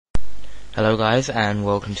Hello guys, and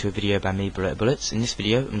welcome to a video by me, Bullets. In this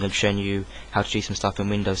video I'm going to be showing you how to do some stuff in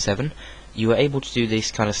Windows 7. You were able to do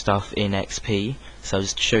this kind of stuff in XP, so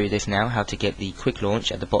just to show you this now, how to get the quick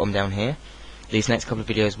launch at the bottom down here. These next couple of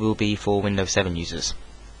videos will be for Windows 7 users.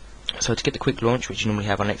 So to get the quick launch, which you normally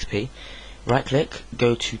have on XP, right click,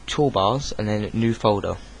 go to Toolbars and then New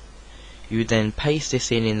Folder. You would then paste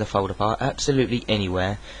this in the folder bar, absolutely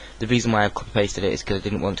anywhere. The reason why I've copy pasted it is because I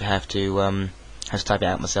didn't want to have to type it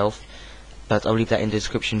out myself. But I'll leave that in the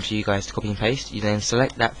description for you guys to copy and paste. You then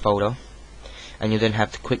select that folder, and you then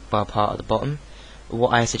have the quick bar part at the bottom. What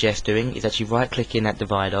I suggest doing is actually right clicking that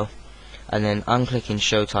divider, and then unclicking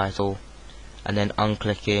Show Title, and then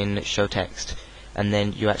unclicking Show Text, and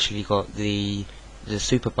then you actually got the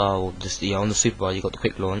super bar, or on the super bar you got the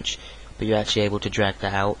quick launch, but you're actually able to drag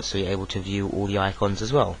that out, so you're able to view all the icons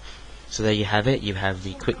as well. So there you have it. You have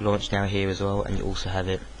the quick launch now here as well, and you also have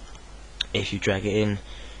it, if you drag it in,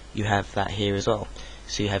 you have that here as well.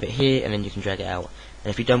 So you have it here, and then you can drag it out.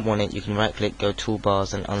 And if you don't want it, you can right click, go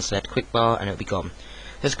Toolbars, and unselect Quick Bar, and it'll be gone.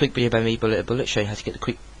 That's a quick video by me, Bullet, showing how to get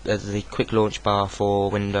the quick launch bar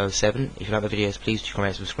for Windows 7. If you like my videos, please do comment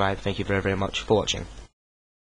and subscribe. Thank you very, very much for watching.